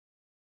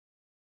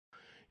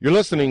You're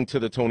listening to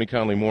the Tony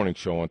Conley Morning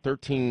Show on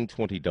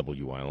 1320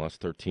 WILS,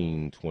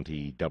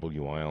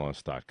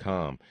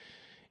 1320WILS.com.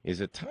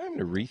 Is it time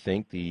to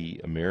rethink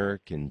the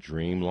American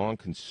dream, long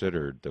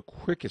considered the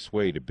quickest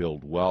way to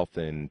build wealth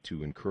and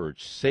to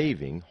encourage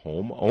saving?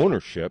 Home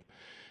ownership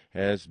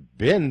has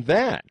been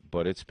that,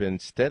 but it's been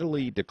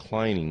steadily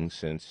declining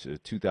since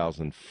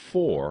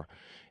 2004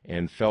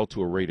 and fell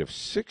to a rate of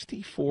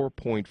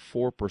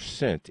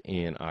 64.4%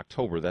 in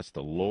October. That's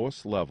the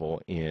lowest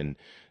level in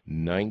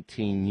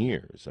 19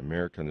 years.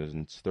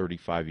 Americans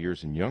 35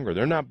 years and younger,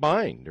 they're not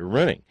buying, they're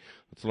renting.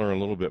 Let's learn a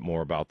little bit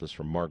more about this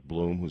from Mark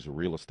Bloom, who's a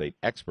real estate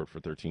expert for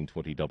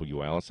 1320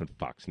 WILS and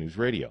Fox News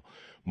Radio.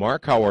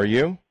 Mark, how are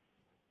you?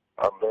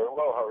 I'm very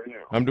well. How are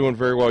you? I'm doing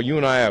very well. You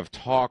and I have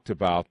talked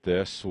about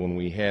this when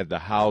we had the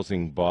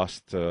housing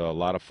bust. A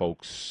lot of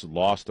folks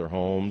lost their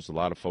homes. A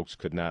lot of folks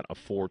could not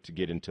afford to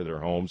get into their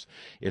homes.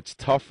 It's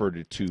tougher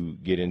to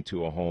get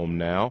into a home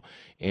now,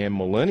 and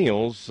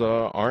millennials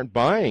aren't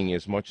buying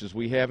as much as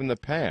we have in the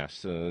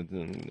past.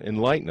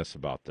 Enlighten us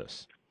about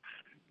this.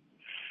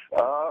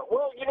 Well,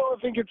 I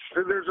think there's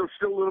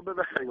still a little bit of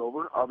a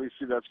hangover.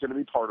 Obviously, that's going to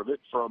be part of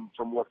it from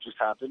what just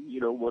happened.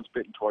 Once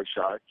bitten, twice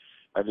shy.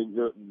 I think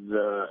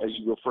as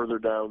you go further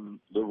down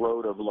the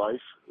road of life,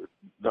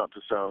 not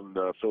to sound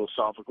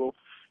philosophical,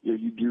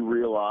 you do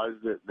realize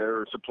that there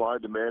are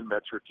supply-demand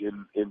metric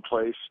in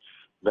place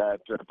that,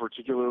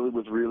 particularly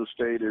with real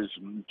estate,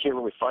 you can't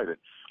really fight it.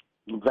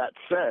 That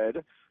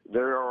said,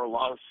 there are a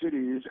lot of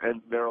cities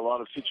and there are a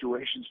lot of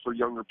situations for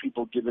younger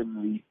people,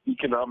 given the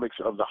economics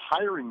of the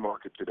hiring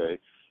market today,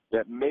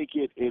 that make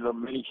it, in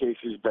many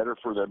cases, better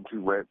for them to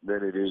rent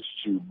than it is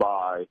to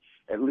buy,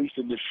 at least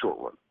in this short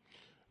run.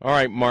 All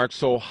right, Mark,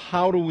 so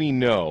how do we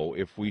know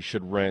if we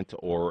should rent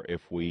or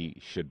if we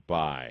should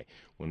buy?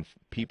 When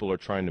people are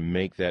trying to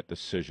make that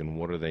decision,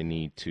 what do they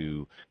need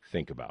to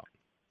think about?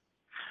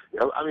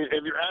 I mean,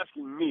 if you're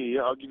asking me,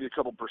 I'll give you a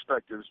couple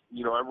perspectives.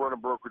 I run a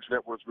brokerage,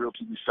 NetWorth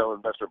Realty. We sell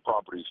investment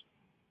properties.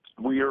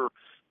 We are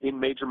in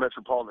major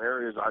metropolitan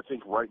areas. I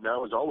think right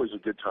now is always a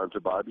good time to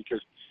buy,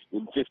 because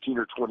in 15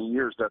 or 20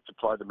 years, that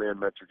supply-demand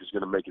metric is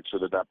going to make it so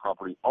that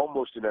property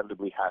almost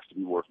inevitably has to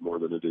be worth more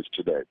than it is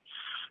today.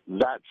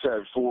 That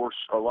said, for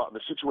a lot of the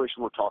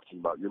situation we're talking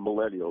about, your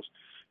millennials,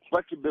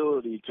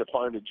 flexibility to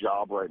find a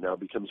job right now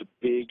becomes a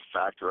big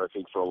factor, I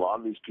think, for a lot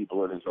of these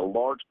people, and is a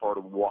large part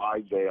of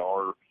why they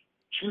are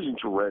choosing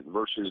to rent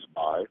versus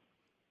buy,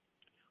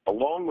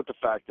 along with the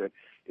fact that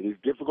it is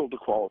difficult to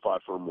qualify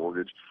for a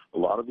mortgage. A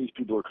lot of these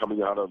people are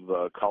coming out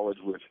of college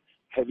with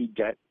heavy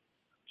debt,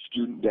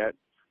 student debt.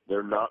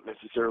 They're not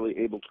necessarily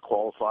able to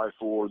qualify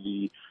for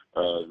the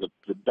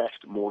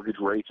best mortgage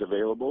rates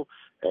available.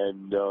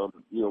 And,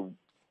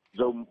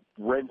 though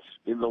rents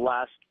in the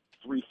last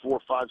 3, 4,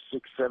 5,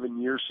 6,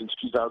 7 years since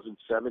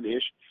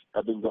 2007-ish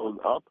have been going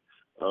up,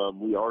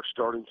 we are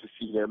starting to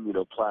see them,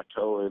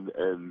 plateau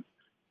and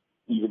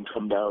even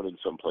come down in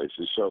some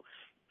places. So,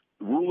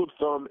 rule of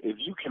thumb, if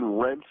you can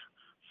rent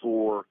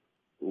for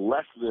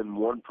less than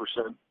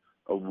 1%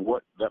 of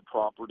what that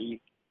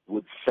property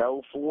would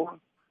sell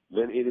for,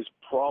 then it is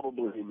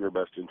probably in your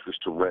best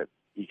interest to rent,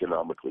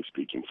 economically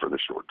speaking, for the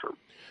short term.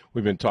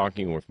 We've been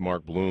talking with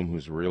Mark Bloom,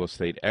 who's a real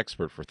estate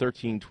expert for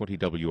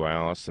 1320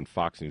 WILS and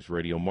Fox News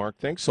Radio. Mark,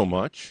 thanks so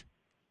much.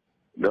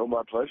 No,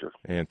 my pleasure.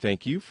 And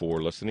thank you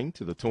for listening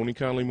to the Tony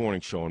Conley Morning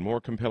Show on more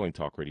compelling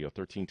talk radio,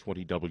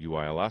 1320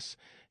 WILS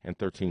and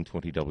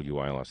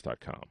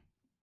 1320WILS.com.